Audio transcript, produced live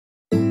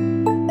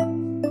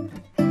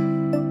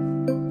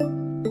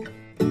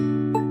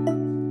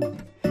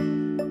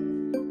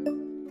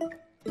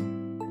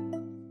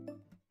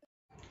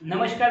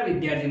નમસ્કાર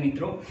વિદ્યાર્થી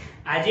મિત્રો,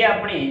 આજે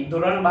આપણે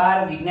ધોરણ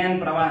 12 વિજ્ઞાન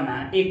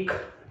પ્રવાહના એક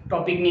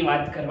ટોપિકની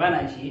વાત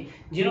કરવાના છીએ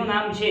જેનું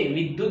નામ છે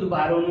વિદ્યુત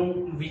ભારોનું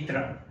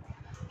વિતરણ।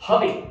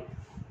 હવે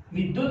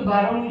વિદ્યુત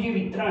ભારોનું જે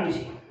વિતરણ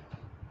છે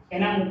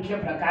એના મુખ્ય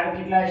પ્રકાર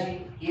કેટલા છે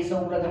એ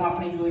સૌપ્રથમ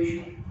આપણે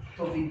જોઈશું।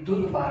 તો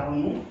વિદ્યુત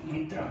ભારોનું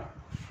વિતરણ,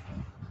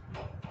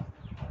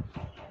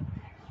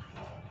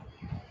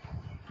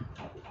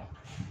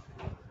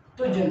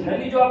 તો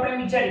જનરલી જો આપણે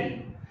વિચારીએ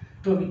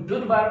તો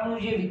વિદ્યુત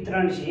ભારોનું જે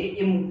વિતરણ છે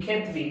એ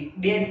મુખ્યત્વે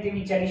બે રીતે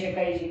વિચારી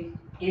શકાય છે।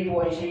 એક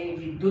હોય છે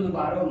વિદ્યુત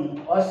ભારોનું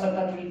અસતત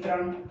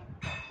વિતરણ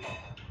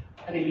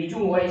અને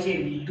બીજું હોય છે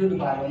વિદ્યુત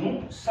ભારોનું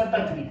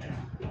સતત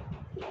વિતરણ।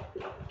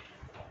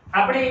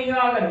 આપણે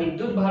અહીંયા આગળ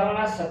વિદ્યુત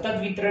ભારોના સતત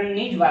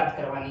વિતરણની જ વાત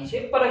કરવાની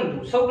છે,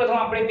 પરંતુ સૌપ્રથમ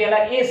આપણે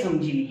પહેલા એ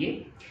સમજી લઈએ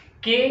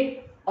કે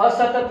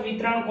અસતત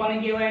વિતરણ કોને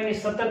કહેવાય અને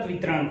સતત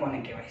વિતરણ કોને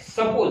કહેવાય।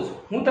 સપોઝ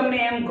હું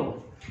તમને એમ કહું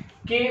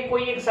કે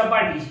કોઈ એક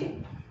સપાટી છે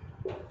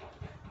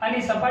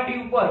અને સપાટી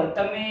ઉપર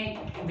તમે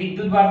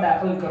વિદ્યુતભાર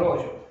દાખલ કરો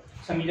છો,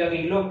 સમજી લો કે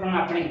ઇલેક્ટ્રોન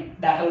આપણે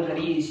દાખલ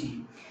કરીએ છીએ,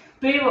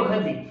 તો એ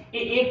વખતે એ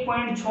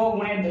 1.6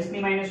 ×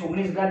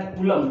 10⁻19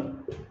 કુલમ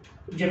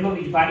જેટલો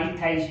વીજભારિત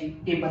થાય છે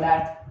એ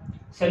પદાર્થ।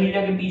 સમજી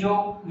લો કે બીજો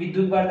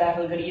વિદ્યુતભાર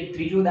દાખલ કરીએ,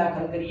 ત્રીજો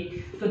દાખલ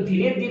કરીએ, તો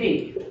ધીરે ધીરે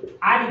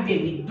આ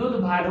રીતે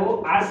વિદ્યુતભારો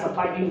આ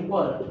સપાટી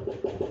ઉપર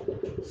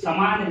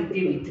સમાન રીતે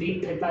વિતરિત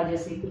થતા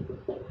જશે,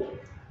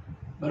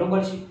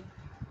 બરોબર છે।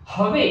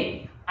 હવે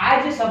આ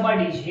જે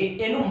સપાટી છે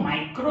એનું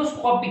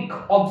માઇક્રોસ્કોપિક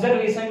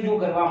ઓબ્ઝર્વેશન જો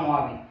કરવામાં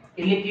આવે,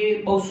 એટલે કે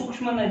બહુ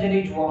સૂક્ષ્મ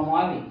નજરે જોવામાં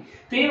આવે,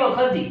 તો એ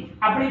વખતે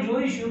આપણે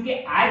જોઈશું કે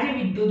આ જે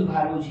વિદ્યુત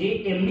ભારો છે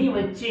એમની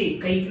વચ્ચે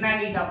કંઈક ના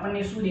કંઈક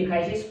આપણને શું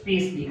દેખાય છે?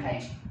 સ્પેસ દેખાય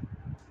છે।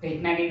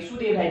 કંઈક ના કંઈક શું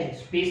દેખાય છે?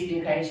 સ્પેસ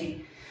દેખાય છે।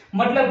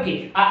 મતલબ કે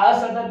આ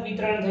અસતત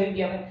વિતરણ થયું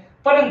કહેવાય।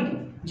 પરંતુ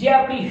જે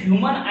આપણી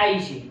હ્યુમન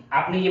આઈ છે,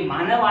 આપણી જે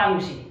માનવ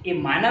આંખ છે, એ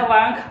માનવ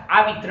આંખ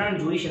આ વિતરણ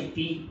જોઈ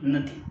શકતી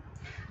નથી।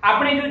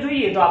 આપણે જો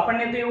જોઈએ તો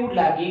આપણને તો એવું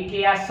લાગે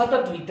કે આ સતત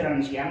વિતરણ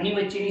છે, આમની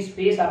વચ્ચેની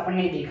સ્પેસ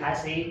આપણને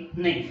દેખાશે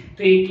નહીં,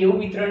 તો એ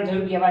કેવું વિતરણ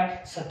થયું કહેવાય?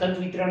 સતત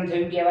વિતરણ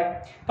થયું કહેવાય।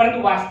 પરંતુ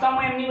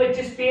વાસ્તવમાં એમની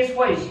વચ્ચે સ્પેસ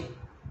હોય છે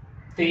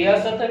તો એ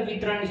અસતત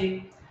વિતરણ છે,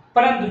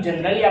 પરંતુ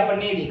જનરલી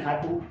આપણને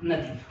દેખાતું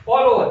નથી।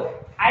 ઓલ ઓવર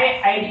આ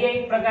આઈડિયા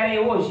એક પ્રકારે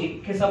એવો છે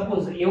કે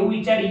સપોઝ એવું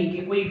વિચારીએ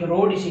કે કોઈ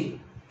રોડ છે,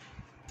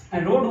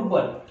 રોડ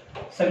ઉપર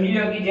સમજી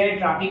લો કે જ્યારે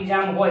ટ્રાફિક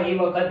જામ હોય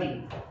એ વખતે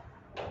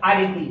આ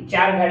રીતની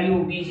ચાર ગાડીઓ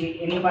ઊભી છે,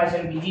 એની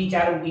પાછળ બીજી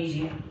ચાર ઊભી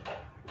છે,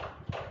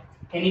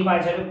 એની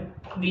પાછળ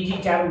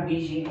બીજી ચાર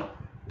ઊભી છે,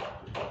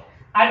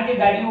 આ રીતે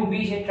ગાડીઓ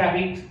ઊભી છે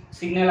ટ્રાફિક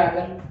સિગ્નલ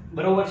આગળ,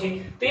 બરોબર છે।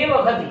 તો એ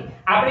વખતે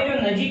આપણે જો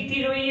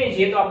નજીકથી જોઈએ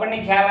છીએ તો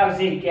આપણને ખ્યાલ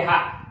આવશે કે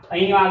હા,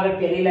 અહીંયા આગળ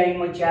પહેલી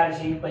લાઈનમાં ચાર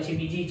છે, પછી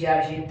બીજી ચાર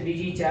છે,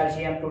 ત્રીજી ચાર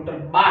છે, આમ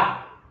ટોટલ 12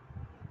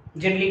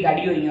 જેટલી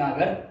ગાડીઓ અહીંયા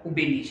આગળ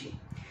ઊભેલી છે,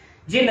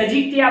 જે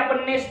નજીકથી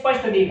આપણને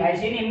સ્પષ્ટ દેખાય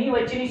છે અને એમની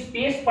વચ્ચેની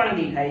સ્પેસ પણ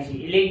દેખાય છે।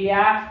 એટલે કે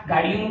આ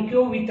ગાડીઓનું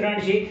કેવું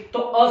વિતરણ છે? તો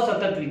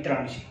અસતત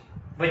વિતરણ છે,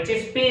 વચ્ચે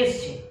સ્પેસ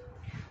છે।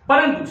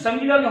 પરંતુ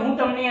સમજી લો કે હું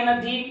તમને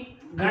એનાથી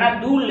ઘણા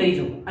દૂર લઈ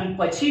જાઉં અને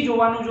પછી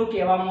જોવાનું જો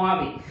કહેવામાં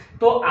આવે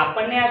તો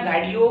આપણને આ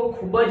ગાડીઓ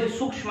ખૂબ જ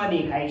સૂક્ષ્મ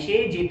દેખાય છે,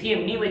 જેથી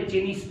એમની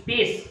વચ્ચેની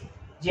સ્પેસ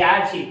જે આ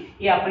છે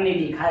એ આપણને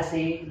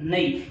દેખાશે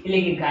નહીં। એટલે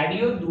કે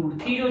ગાડીઓ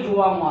દૂરથી જો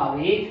જોવામાં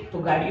આવે તો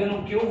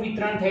ગાડીઓનું કેવું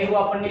વિતરણ થયેલું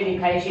આપણને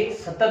દેખાય છે?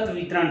 સતત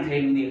વિતરણ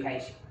થયેલું દેખાય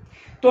છે।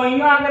 તો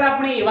અહીંયા આગળ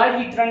આપણે એવા જ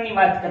વિતરણની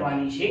વાત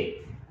કરવાની છે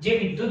જે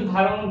વિદ્યુત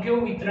ભારોનું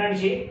કેવું વિતરણ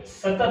છે?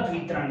 સતત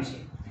વિતરણ છે।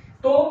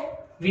 તો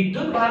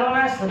વિદ્યુત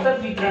ભારોના સતત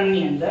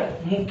વિતરણની અંદર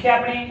મુખ્ય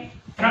આપણે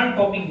 3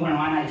 ટોપિક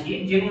ભણવાના છીએ,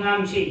 જેનું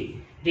નામ છે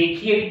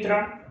રેખીય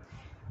વિતરણ,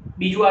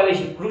 બીજું આવે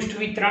છે પૃષ્ઠ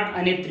વિતરણ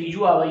અને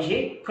ત્રીજું આવે છે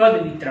કદ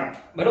વિતરણ,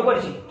 બરોબર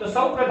છે। તો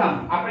સૌપ્રથમ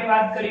આપણે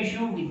વાત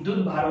કરીશું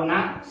વિદ્યુત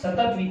ભારોના સતત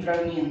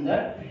વિતરણની અંદર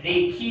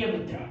રેખીય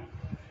વિતરણ।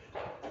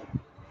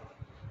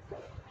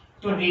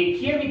 તો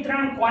રેખીય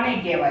વિતરણ કોને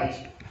કહેવાય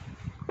છે?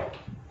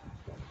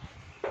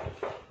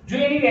 જો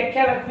એની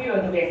વ્યાખ્યા લખવી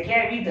હોય તો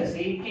વ્યાખ્યા એવી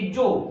થશે કે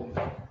જો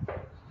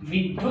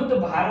વિદ્યુત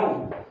ભારો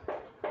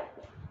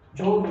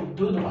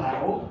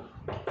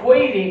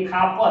કોઈ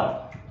રેખા પર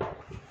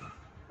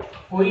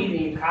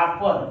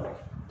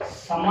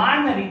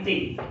સમાન રીતે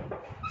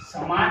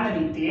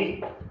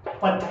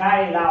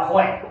પથરાયેલા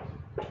હોય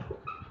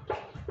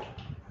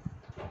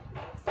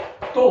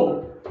તો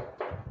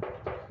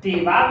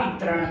તેવા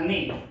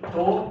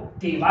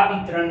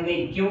વિતરણને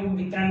કેવું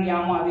વિતરણ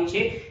કહેવામાં આવે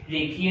છે?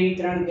 રેખીય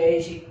વિતરણ કહે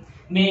છે।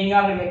 મેં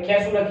અહીંયા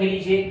વ્યાખ્યા શું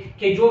લખેલી છે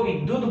કે જો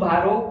વિદ્યુત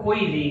ભારો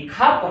કોઈ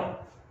રેખા પર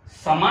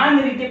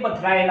સમાન રીતે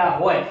પથરાયેલા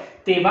હોય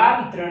તેવા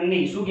વિતરણને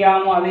શું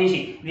કહેવામાં આવે છે?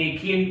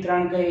 રેખીય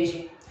વિતરણ કહે છે।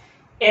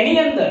 એની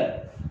અંદર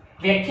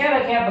વ્યાખ્યા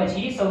લખ્યા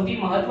પછી સૌથી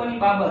મહત્વની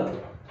બાબત,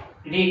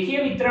 રેખીય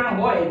વિતરણ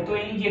હોય તો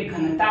એની જે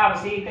ઘનતા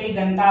આવશે, કઈ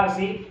ઘનતા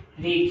આવશે?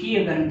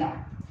 રેખીય ઘનતા,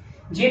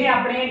 જેને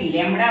આપણે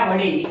લેમ્ડા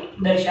વડે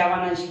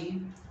દર્શાવવાના છીએ।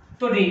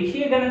 તો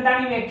રેખીય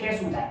ઘનતાની વ્યાખ્યા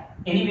શું થાય?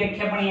 એની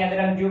વ્યાખ્યા પણ યાદ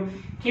રાખજો।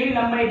 કેવી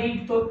લંબાઈ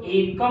દીઠ? તો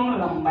એકમ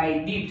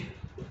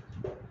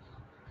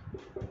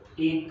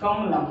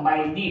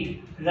લંબાઈ દીઠ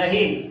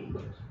રહેલ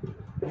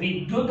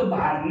વિદ્યુત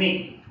ભારને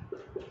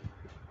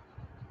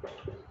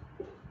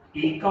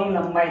એકમ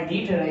લંબાઈ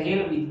દીઠ રહેલ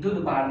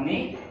વિદ્યુત ભારને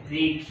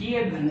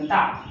રેખીય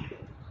ઘનતા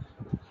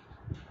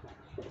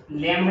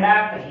લેમ્બડા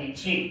કહે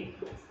છે.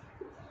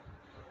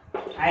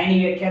 આ એની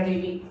વ્યાખ્યા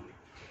થઈ ગઈ.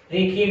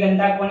 રેખીય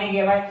ઘનતા કોને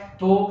કહેવાય?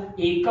 તો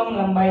એકમ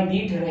લંબાઈ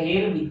દીઠ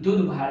રહેલ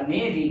વિદ્યુત ભારને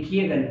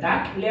રેખીય ઘનતા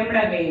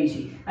લેમ્બડા કહે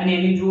છે. અને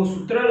એની જો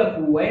સૂત્ર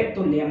લખવું હોય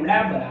તો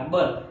લેમ્બડા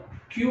બરાબર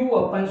q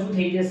અપન શું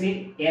થઈ જશે?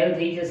 l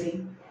થઈ જશે.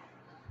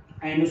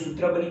 આ એનું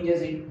સૂત્ર બની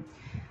જશે.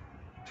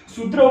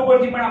 સૂત્ર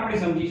ઉપરથી પણ આપણે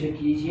સમજી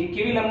શકીએ છીએ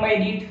કેવી લંબાઈ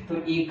દીઠ? તો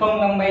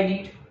એકમ લંબાઈ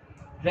દીઠ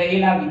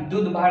રહેલા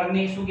વિદ્યુત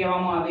ભારને શું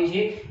કહેવામાં આવે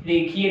છે?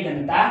 રેખીય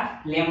ઘનતા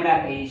લેમ્બડા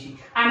કહે છે.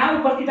 આના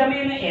ઉપરથી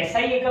તમે એને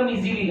SI એકમ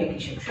ઈઝીલી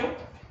લખી શકશો.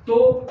 તો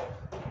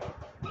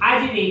આ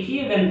જે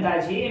રેખીય ઘનતા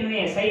છે એનો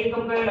SI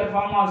એકમ કયો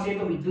લખવામાં આવશે?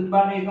 તો વિદ્યુત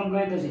ભારનો એકમ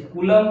કયો થશે?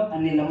 કુલમ.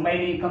 અને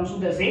લંબાઈનો એકમ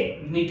શું થશે?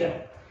 મીટર.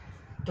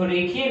 તો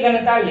રેખીય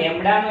ઘનતા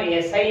લેમ્બડાનો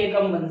SI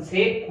એકમ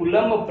બનશે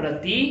કુલમ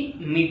પ્રતિ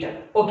મીટર.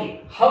 ઓકે,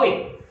 હવે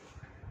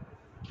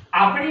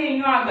આપણે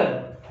અહીંયા આગળ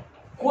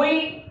કોઈ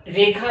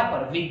રેખા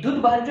પર વિદ્યુત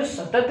ભાર જો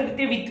સતત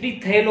રીતે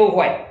વિતરિત થયેલો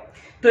હોય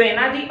તો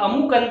એનાથી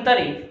અમુક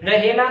અંતરે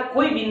રહેલા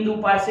કોઈ બિંદુ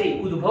પાસે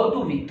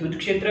ઉદ્ભવતું વિદ્યુત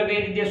ક્ષેત્ર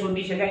કઈ રીતે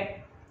શોધી શકાય?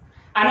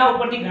 આના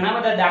ઉપરથી ઘણા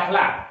બધા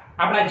દાખલા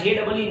આપણા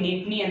JEE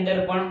નીટની અંદર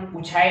પણ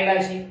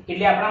પૂછાયેલા છે.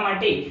 એટલે આપણા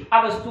માટે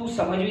આ વસ્તુ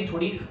સમજવી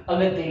થોડી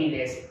અગત્યની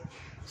રહેશે.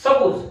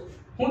 સપોઝ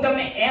હું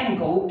તમને એમ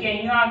કહું કે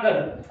અહીંયા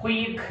આગળ કોઈ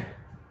એક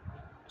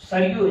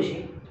સળિયો છે,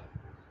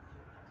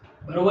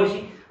 બરોબર છે,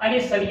 અને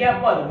સળિયા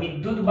પર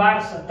વિદ્યુત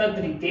ભાર સતત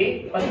રીતે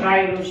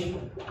પથરાયેલો છે.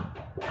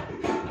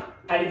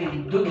 આ રીતે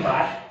વિદ્યુત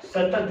ભાર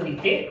સતત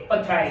રીતે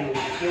પથરાયેલો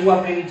છે એવું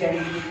આપણે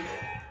વિચારી લઈએ.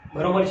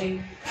 બરોબર છે.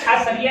 આ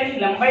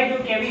સળિયાની લંબાઈ જો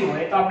કેવી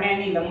હોય તો આપણે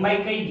એની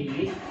લંબાઈ કહી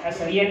દઈએ. આ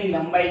સળિયાની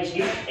લંબાઈ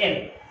છે l.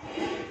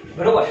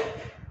 બરોબર.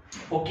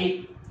 ઓકે.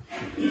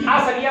 આ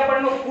સળિયા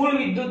પરનો કુલ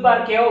વિદ્યુત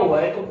ભાર કેવો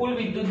હોય તો કુલ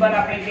વિદ્યુત ભાર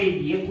આપણે કહી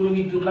દઈએ કુલ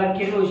વિદ્યુત ભાર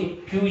કેટલો છે?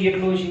 q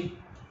જેટલો છે.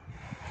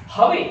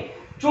 હવે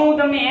જો હું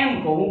તમને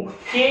એમ કહું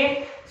કે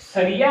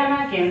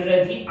સળિયાના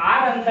કેન્દ્રથી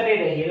r અંતરે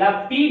રહેલા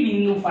p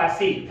બિંદુ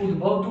પાસે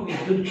ઉદ્ભવતું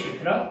વિદ્યુત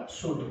ક્ષેત્ર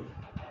શોધો.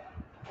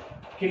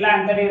 કેટલા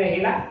અંતરે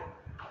રહેલા?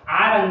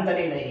 r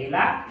અંતરે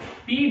રહેલા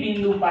p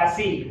બિંદુ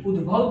પાસે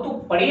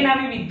ઉદ્ભવતું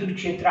પરિણામી વિદ્યુત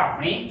ક્ષેત્ર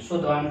આપણે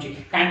શોધવાનું છે.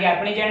 કારણ કે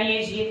આપણે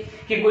જાણીએ છીએ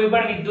કે કોઈ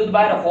પણ વિદ્યુત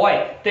ભાર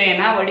હોય તો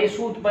એના વડે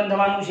શું ઉત્પન્ન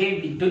થવાનું છે?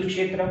 વિદ્યુત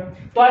ક્ષેત્ર.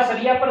 તો આ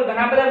સળિયા પર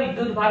ઘણા બધા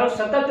વિદ્યુત ભારો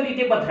સતત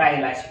રીતે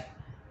પથરાયેલા છે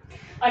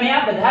અને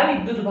આ બધા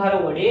વિદ્યુત ભારો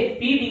વડે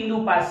p બિંદુ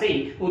પાસે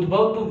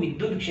ઉદ્ભવતું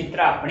વિદ્યુત ક્ષેત્ર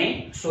આપણે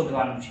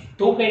શોધવાનું છે.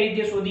 તો કઈ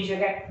રીતે શોધી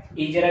શકાય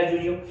એ જરા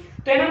જોજો.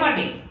 તો એના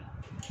માટે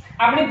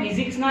આપણે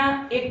ફિઝિક્સના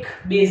એક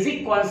બેઝિક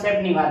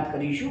કોન્સેપ્ટની વાત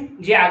કરીશું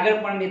જે આગળ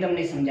પણ મેં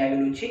તમને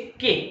સમજાવેલું છે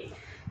કે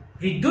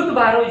વિદ્યુત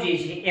ભારો જે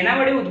છે એના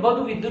વડે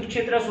ઉદ્ભવતું વિદ્યુત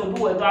ક્ષેત્ર શોધવું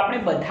હોય તો આપણે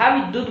બધા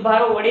વિદ્યુત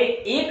ભારો વડે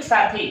એક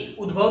સાથે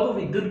ઉદ્ભવતું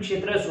વિદ્યુત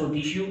ક્ષેત્ર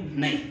શોધીશું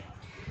નહીં.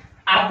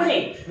 આપણે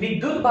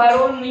વિદ્યુત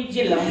ભારોની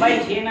જે લંબાઈ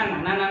છે એના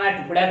નાના નાના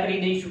ટુકડા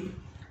કરી દઈશું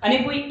અને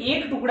કોઈ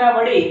એક ટુકડા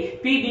વડે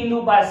p બિંદુ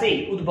પાસે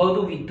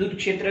ઉદ્ભવતું વિદ્યુત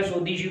ક્ષેત્ર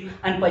શોધીશું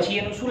અને પછી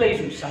એનું શું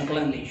લઈશું?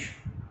 સંકલન લઈશું.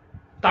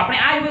 તો આપણે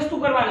આ જ વસ્તુ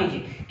કરવાની છે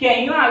કે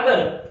અહીંયા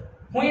આગળ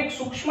હું એક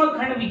સૂક્ષ્મ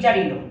ખંડ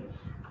વિચારી લઉં.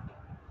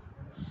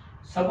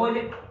 સપોઝ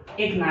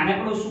એક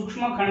નાનકડો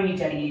સૂક્ષ્મ ખંડ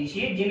વિચારીએ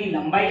છીએ જેની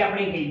લંબાઈ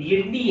આપણે કહી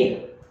દઈએ dl.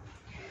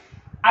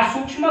 આ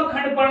સૂક્ષ્મ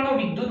ખંડ પરનો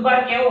વિદ્યુત ભાર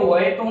કેવો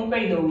હોય તો હું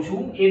કહી દઉં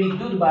છું એ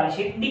વિદ્યુત ભાર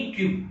છે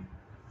dq.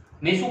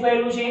 મેં શું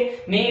કહેલું છે?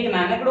 મેં એક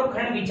નાનકડો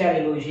ખંડ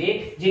વિચારેલો છે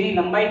જેની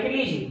લંબાઈ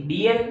કેટલી છે?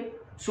 dl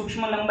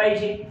સૂક્ષ્મ લંબાઈ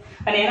છે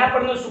અને એના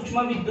પરનો સૂક્ષ્મ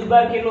વિદ્યુત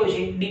ભાર કેટલો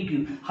છે? dq.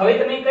 હવે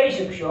તમે કહી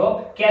શકશો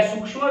કે આ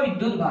સૂક્ષ્મ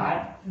વિદ્યુત ભાર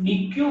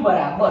dq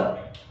બરાબર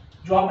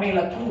જો આપણે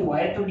લખવું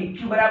હોય તો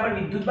dq બરાબર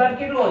વિદ્યુત ભાર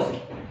કેટલો હશે?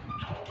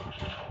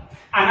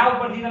 આના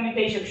ઉપરથી તમે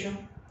કહી શકશો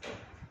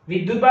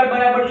વિદ્યુત ભાર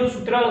બરાબર જો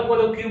સૂત્ર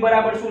લખો તો q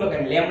બરાબર શું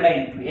લખાય? Lambda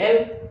 *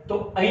 l.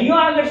 તો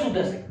અહીંયા આગળ શું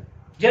થશે?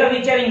 જરા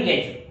વિચારીને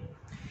કહેજો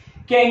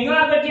કે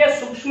અહીંયા આગળ જે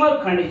સૂક્ષ્મ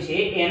ખંડ છે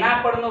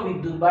એના પરનો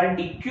વિદ્યુત ભાર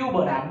dq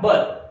બરાબર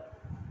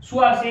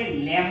શું આવશે?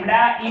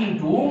 લેમ્બડા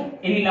ઇન્ટુ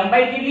એની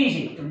લંબાઈ કેટલી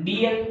છે? તો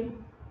dl.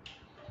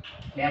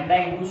 લેમ્બડા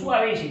ઇન્ટુ શું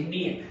આવે છે?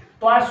 dl.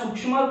 તો આ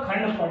સૂક્ષ્મ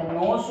ખંડ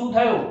પરનો શું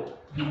થયો?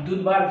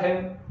 વિદ્યુત ભાર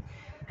થયો.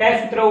 કયા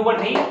સૂત્ર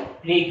ઉપરથી?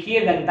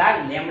 રેખીય ઘનતા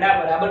લેમ્બડા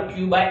બરાબર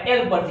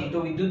q/l પરથી. તો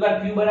વિદ્યુત ભાર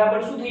q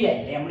બરાબર શું થઈ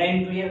જાય? Lambda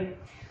into l.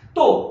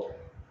 તો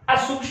આ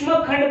સૂક્ષ્મ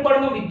ખંડ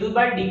પરનો વિદ્યુત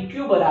ભાર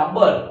dq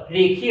બરાબર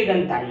રેખીય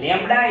ઘનતા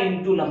લેમ્બડા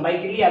ઇન્ટુ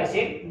લંબાઈ કેટલી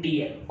આવશે?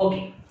 dl. ઓકે.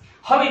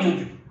 હવે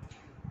જોજો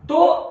તો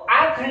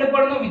આ ખંડ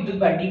પરનો વિદ્યુત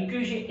ભાર dq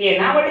છે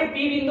એના વડે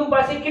p બિંદુ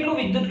પાસે કેટલું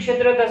વિદ્યુત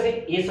ક્ષેત્ર થશે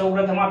એ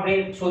સૌપ્રથમ આપણે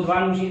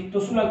શોધવાનું છે. તો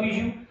શું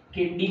લખીશું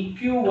કે dq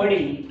વડે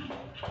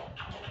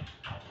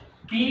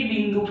p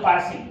બિંદુ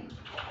પાસે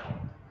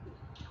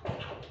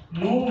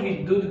નું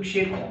વિદ્યુત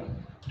ક્ષેત્ર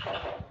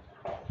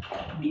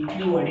dq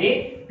વડે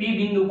p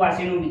બિંદુ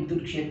પાસેનું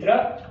વિદ્યુત ક્ષેત્ર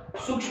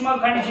સૂક્ષ્મ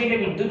ખંડ છે એટલે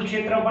વિદ્યુત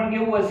ક્ષેત્ર પણ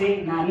કેવું હશે?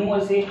 નાનું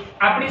હશે.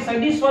 આપણે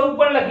સદિશ સ્વરૂપ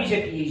પણ લખી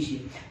શકીએ છીએ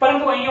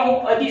પરંતુ અહીંયા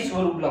હું અદિશ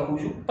સ્વરૂપ લખું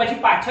છું. પછી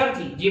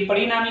પાછળથી જે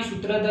પરિણામી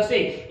સૂત્ર થશે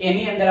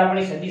એની અંદર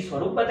આપણે સદિશ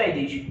સ્વરૂપ બતાવી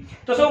દઈશું.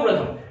 તો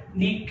સૌપ્રથમ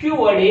dq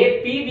વડે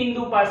p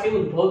બિંદુ પાસે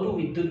ઉદ્ભવતું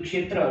વિદ્યુત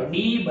ક્ષેત્ર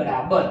d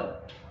બરાબર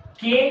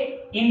k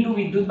ઇન્ટુ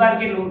વિદ્યુતભાર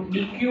કેટલો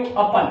dq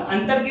અપન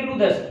અંતર કેટલું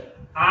થશે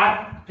r,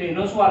 તો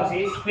એનો શું આવશે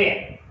સ્ક્વેર.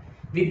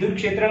 વિદ્યુત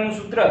ક્ષેત્રનું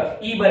સૂત્ર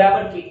E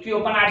બરાબર kq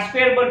અપન r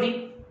સ્ક્વેર પરથી.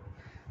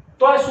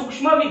 તો આ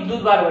સૂક્ષ્મ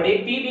વિદ્યુતભાર વડે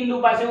p બિંદુ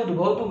પાસે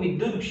ઉદ્ભવતું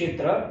વિદ્યુત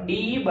ક્ષેત્ર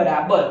dE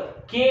બરાબર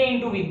k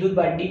ઇન્ટુ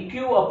વિદ્યુતભાર dq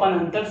અપન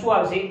અંતર શું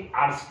આવશે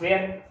r સ્ક્વેર.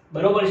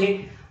 બરોબર છે.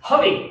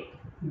 હવે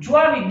જો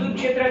આ વિદ્યુત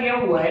ક્ષેત્ર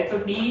કેવું હોય તો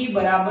dE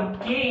બરાબર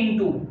k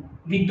ઇન્ટુ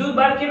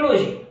વિદ્યુતભાર કેટલો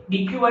છે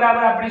dq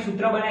બરાબર આપણે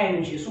સૂત્ર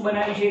બનાવેલું છે. શું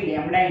બનાવ્યું છે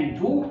લેમ્ડા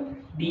ઇન્ટુ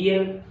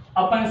dl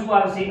અપન શું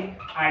આવશે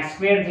r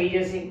સ્ક્વેર થઈ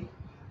જશે.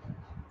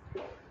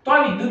 તો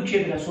આ વિદ્યુત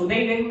ક્ષેત્ર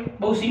શોધાઈ ગયું.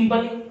 બહુ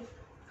સિમ્પલ છે.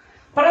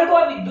 પરંતુ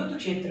આ વિદ્યુત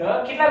ક્ષેત્ર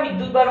કેટલા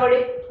વિદ્યુતભાર વડે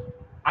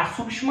આ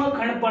સૂક્ષ્મ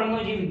ખંડ પરનો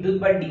જે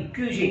વિદ્યુતભાર dq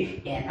છે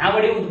એના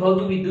વડે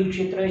ઉદ્ભવતું વિદ્યુત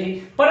ક્ષેત્ર છે.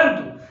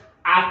 પરંતુ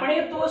આપણે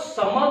તો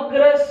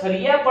સમગ્ર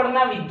સરિયા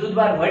પરના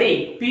વિદ્યુતભાર વડે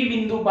p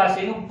બિંદુ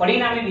પાસેનું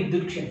પરિણામી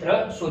વિદ્યુત ક્ષેત્ર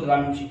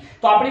શોધવાનું છે.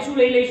 તો આપણે શું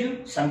લઈ લઈશું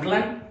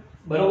સંકલન.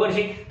 બરોબર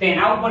છે. તો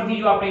એના ઉપરથી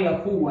જો આપણે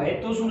લખવું હોય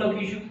તો શું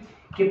લખીશું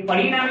કે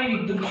પરિણામી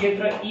વિદ્યુત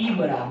ક્ષેત્ર E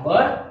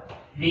બરાબર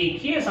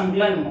રેખીય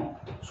સંકલનમાં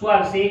શું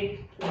આવશે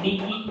dE.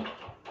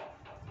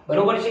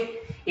 બરોબર છે.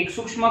 એક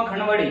સૂક્ષ્મ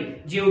ખંડ વડે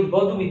જે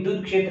ઉદ્ભવતું વિદ્યુત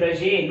ક્ષેત્ર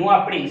છે એનું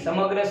આપણે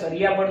સમગ્ર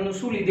સરિયા પરનું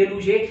શું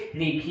લીધેલું છે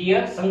રેખીય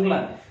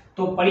સંકલન.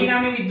 તો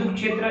પરિણામી વિદ્યુત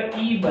ક્ષેત્ર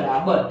E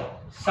બરાબર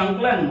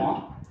સંકલનમાં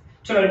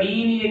ચલો dE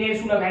ની જગ્યાએ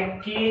શું લખાય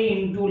k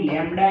 *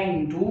 લેમ્ડા *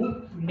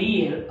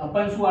 dl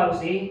અપન શું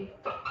આવશે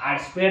r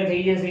સ્ક્વેર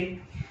થઈ જશે.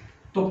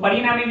 તો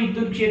પરિણામી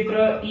વિદ્યુત ક્ષેત્ર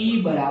E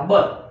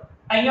બરાબર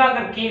અહીંયા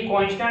આગળ k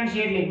કોન્સ્ટન્ટ છે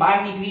એટલે બહાર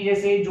નીકળી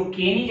જશે. જો k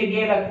ની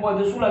જગ્યાએ લખવું હોય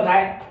તો શું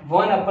લખાય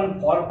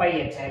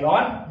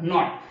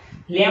 1/4πε0.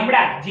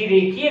 લેમ્ડા જે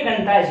રેખીય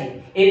ઘનતા છે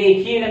એ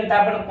રેખીય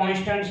ઘનતા પણ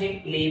કોન્સ્ટન્ટ છે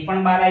એટલે એ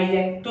પણ બહાર આવી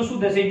જાય. તો શું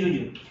થશે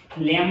જોજો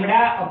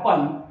લેમ્ડા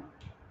અપન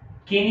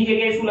k ની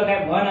જગ્યાએ શું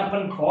લખાય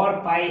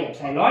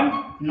 1/4πε0.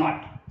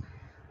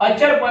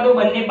 અચળ પદો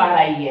બંને બહાર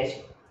આવી ગયા છે.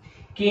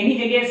 k ની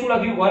જગ્યાએ શું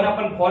લખ્યું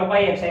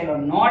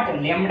 1/4πε0.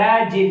 લેમ્ડા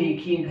જે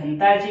રેખીય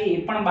ઘનતા છે એ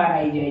પણ બહાર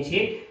આવી જાય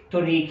છે. તો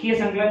રેખીય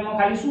સંકલનમાં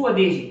ખાલી શું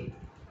વધે છે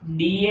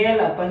dl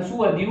અપન શું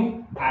વધ્યું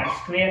r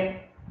સ્ક્વેર.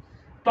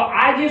 તો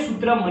આ જે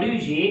સૂત્ર મળ્યું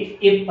છે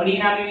એ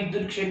પરિણામી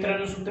વિદ્યુત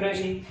ક્ષેત્રનું સૂત્ર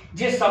છે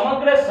જે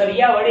સમગ્ર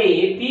સરિયા વડે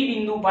p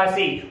બિંદુ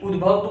પાસે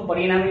ઉદ્ભવતું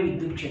પરિણામી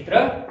વિદ્યુત ક્ષેત્ર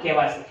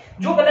કહેવાશે.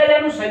 જો કદાચ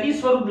આનું સદિશ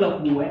સ્વરૂપ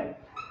લખવું હોય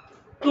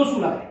તો શું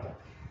લખાય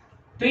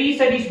તો E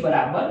સદિશ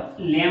બરાબર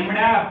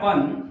લેમ્ડા અપન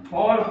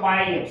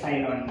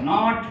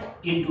 4πε0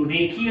 ઇન્ટુ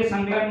રેખીય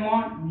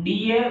સંકલનમાં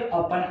dl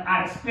અપન r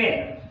square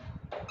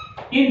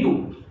into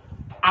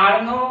r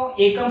નો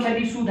એકમ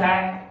સદિશ શું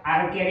થાય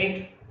r કેરેટ.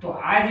 તો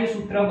આ જે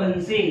સૂત્ર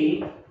બનશે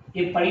એ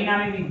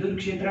પરિણામી વિદ્યુત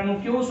ક્ષેત્રનું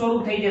કેવું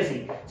સ્વરૂપ થઈ જશે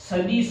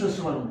સદિશ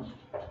સ્વરૂપ.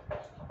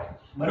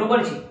 બરોબર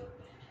છે.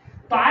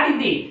 તો આ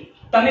રીતે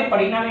તમે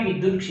પરિણામી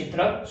વિદ્યુત ક્ષેત્ર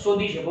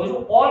શોધી શકો છો.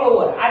 ઓલ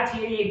ઓવર આ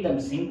થિયરી એકદમ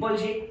સિમ્પલ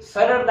છે,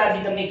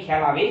 સરળતાથી તમને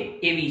ખ્યાલ આવે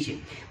એવી છે.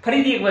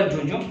 ફરીથી એક વાત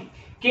જોજો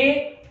કે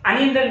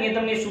આની અંદર મેં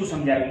તમને શું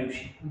સમજાવ્યું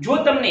છે. જો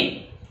તમને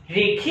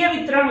રેખીય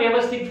વિતરણ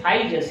વ્યવસ્થિત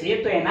ફાઈ જશે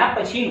તો એના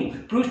પછીનું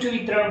પૃષ્ઠ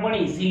વિતરણ પણ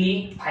ઈઝીલી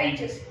ફાઈ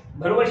જશે.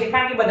 બરોબર છે.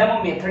 કારણ કે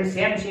બધામાં મેથડ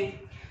સેમ છે.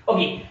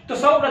 ઓકે. તો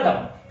સૌપ્રથમ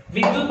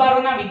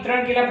વિદ્યુતભારોના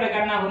વિતરણ કેટલા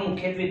પ્રકારના હોય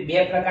મુખ્યત્વે બે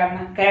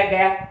પ્રકારના. કયા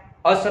કયા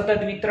અસતત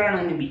વિતરણ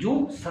અને બીજું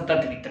સતત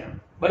વિતરણ.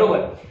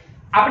 બરોબર.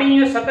 આપણે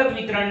અહીંયા સતત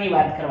વિતરણની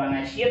વાત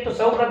કરવાના છીએ. તો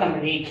સૌપ્રથમ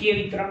રેખીય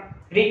વિતરણ.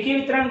 રેખીય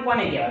વિતરણ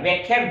કોને કહેવાય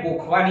વ્યાખ્યા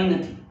ગોખવાની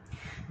નથી.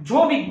 જો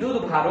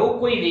વિદ્યુતભારો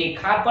કોઈ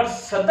રેખા પર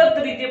સતત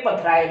રીતે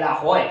પથરાયેલા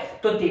હોય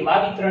તો તેવા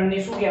વિતરણને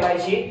શું કહેવાય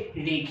છે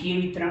રેખીય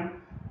વિતરણ.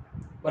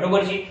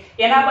 બરોબર છે.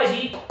 એના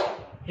પછી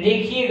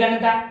રેખીય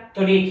ઘનતા. તો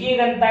રેખીય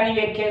ઘનતાની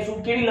વ્યાખ્યા શું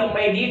કેવી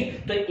લંબાઈ દીઠ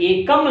તો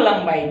એકમ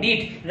લંબાઈ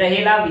દીઠ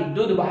રહેલા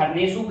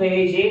વિદ્યુતભારને શું કહે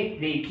છે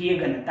રેખીય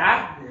ઘનતા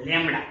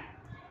લેમ્ડા.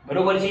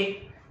 બરોબર છે.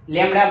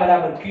 લેમ્ડા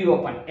બરાબર q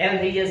અપન l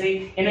થઈ જશે.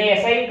 એનો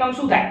SI એકમ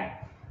શું થાય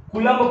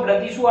કુલંબ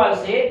પ્રતિ શું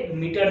આવશે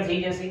મીટર થઈ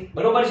જશે.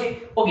 બરોબર છે.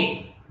 ઓકે.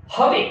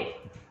 હવે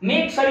મેં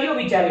એક સળિયો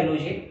વિચારેલો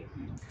છે.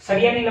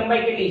 સળિયાની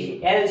લંબાઈ કેટલી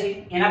છે l છે.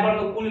 એના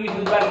પરનો કુલ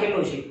વિદ્યુતભાર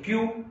કેટલો છે q.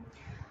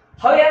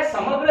 હવે આ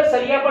સમગ્ર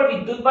સળિયા પર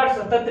વિદ્યુતભાર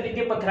સતત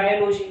રીતે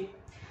પથરાયેલો છે.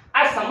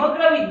 આ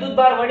સમગ્ર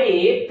વિદ્યુતભાર વડે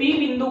p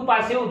બિંદુ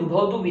પાસે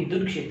ઉદ્ભવતું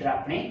વિદ્યુત ક્ષેત્ર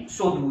આપણે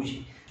શોધવું છે.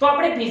 તો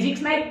આપણે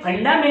ફિઝિક્સના એક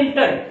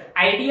ફંડામેન્ટલ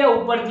આઈડિયા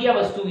ઉપરથી આ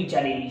વસ્તુ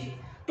વિચારેલી છે.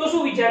 તો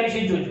શું વિચાર્યું છે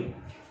જોજો.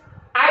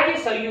 આ જે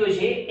સળિયો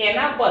છે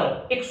એના પર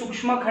એક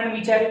સૂક્ષ્મ ખંડ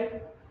વિચાર્યો.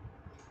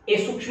 એ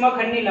સૂક્ષ્મ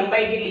ખંડની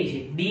લંબાઈ કેટલી છે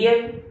dl.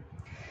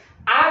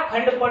 આ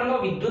ખંડ પરનો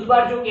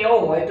વિદ્યુતભાર જો કેવો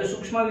હોય તો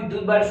સૂક્ષ્મ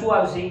વિદ્યુતભાર શું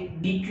આવશે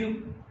dq.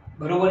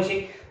 બરોબર છે.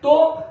 તો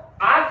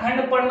આ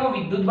ખંડ પરનો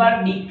વિદ્યુતભાર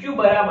dq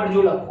બરાબર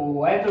જો લખવો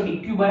હોય તો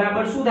dq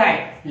બરાબર શું થાય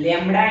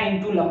લેમ્ડા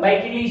ઇન્ટુ લંબાઈ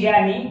કેટલી છે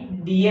આની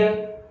dl.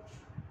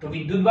 તો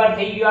વિદ્યુતભાર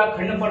થઈ ગયો આ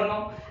ખંડ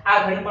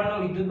પરનો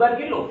વિદ્યુતભાર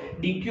કેટલો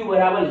dq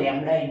બરાબર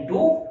લેમ્ડા ઇન્ટુ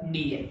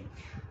dl.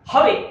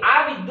 હવે આ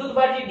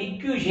વિદ્યુતભાર જે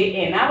dq છે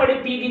એના વડે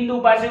p બિંદુ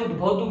પાસે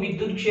ઉદ્ભવતું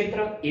વિદ્યુત ક્ષેત્ર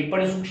એ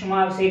પણ સૂક્ષ્મ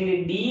આવશે એટલે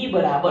d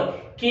બરાબર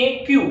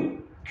kq.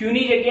 q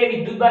ની જગ્યાએ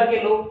વિદ્યુતભાર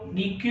કેટલો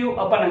dq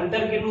અપન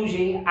અંતર કેટલું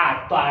છે r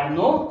તો r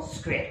નો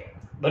સ્ક્વેર.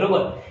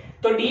 બરોબર.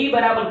 તો d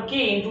બરાબર k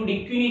 *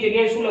 dq ની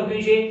જગ્યાએ શું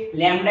લખ્યું છે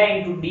લેમ્ડા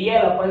 *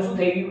 dl अपन શું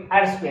થઈ ગયું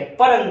r².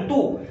 પરંતુ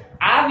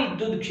આ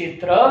વિદ્યુત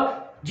ક્ષેત્ર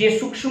જે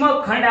સૂક્ષ્મ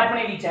ખંડ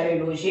આપણે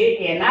વિચારેલો છે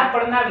એના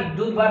પરના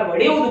વિદ્યુતભાર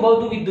વડે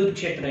ઉદ્ભવતું વિદ્યુત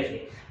ક્ષેત્ર છે.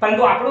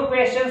 પરંતુ આપણો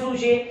ક્વેશ્ચન શું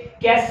છે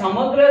કે આ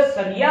સમગ્ર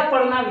સરિયા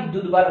પરના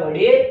વિદ્યુતભાર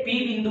વડે p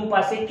બિંદુ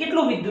પાસે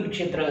કેટલું વિદ્યુત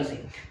ક્ષેત્ર હશે.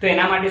 તો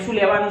એના માટે શું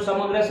લેવાનું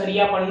સમગ્ર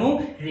સરિયા પરનું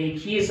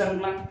રેખીય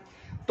સંકલન.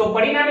 તો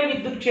પરિણામી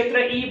વિદ્યુત ક્ષેત્ર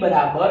E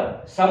બરાબર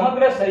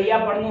સમગ્ર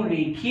સરિયા પરનું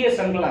રેખીય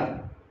સંકલન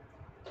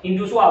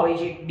ઇન્ટુ શું આવે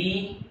છે d.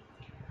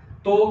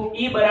 તો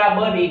E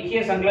બરાબર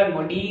રેખીય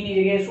સંકલનમાં d ની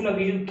જગ્યાએ શું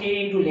લખીશું k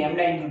 *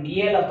 લેમ્ડા *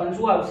 dl अपन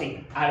શું આવશે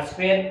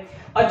r².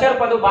 અચળ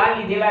પદો બહાર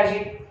લીધેલા છે,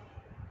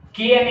 k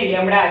અને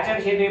લેમ્ડા અચળ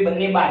છે તો એ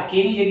બંને બહાર.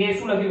 k ની જગ્યાએ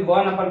શું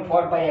લખ્યું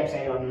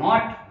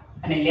 1/4πε0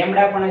 અને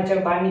લેમ્ડા પણ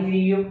અચળ બહાર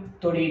નીકળી ગયો.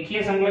 તો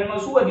રેખીય સંકલનમાં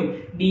શું વધ્યું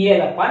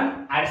dl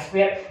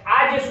r².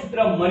 આ જે સૂત્ર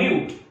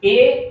મળ્યું એ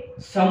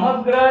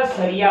સમગ્ર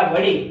સરિયા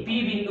વડે p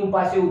બિંદુ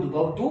પાસે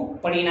ઉદ્ભવતું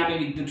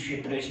પરિણામી વિદ્યુત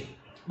ક્ષેત્ર છે.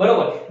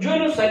 બરોબર. જો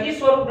એનું સદિશ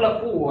સ્વરૂપ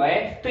લખવું હોય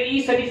તો E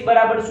સદિશ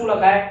બરાબર શું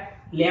લખાય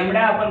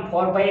લેમ્ડા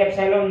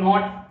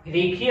 4πε0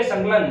 રેખીય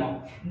સંકલનમાં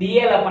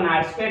dl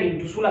r²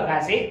 ઇન્ટુ શું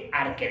લખાશે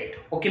r².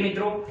 ઓકે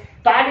મિત્રો,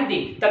 તો આ રીતે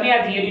તમે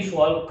આ થિયરી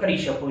સોલ્વ કરી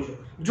શકો છો.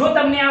 જો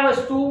તમને આ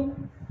વસ્તુ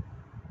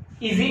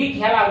ઈઝીલી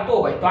ખ્યાલ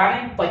આવતો હોય તો આને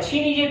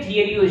પછીની જે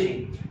થિયરીઓ છે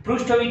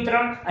પૃષ્ઠ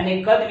વિતરણ અને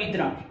કદ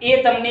વિતરણ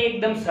એ તમને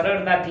એકદમ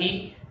સરળતાથી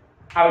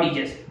આવડી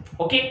જશે.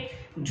 ઓકે,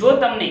 જો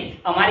તમને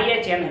અમારી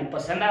આ ચેનલ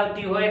પસંદ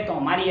આવતી હોય તો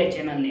અમારી આ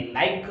ચેનલને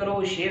લાઈક કરો,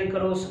 શેર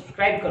કરો,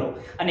 સબસ્ક્રાઇબ કરો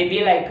અને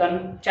બેલ આઇકન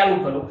ચાલુ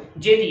કરો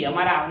જેથી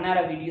અમારા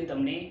આવનારા વિડીયો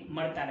તમને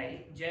મળતા રહે.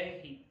 જય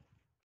હિન્દ.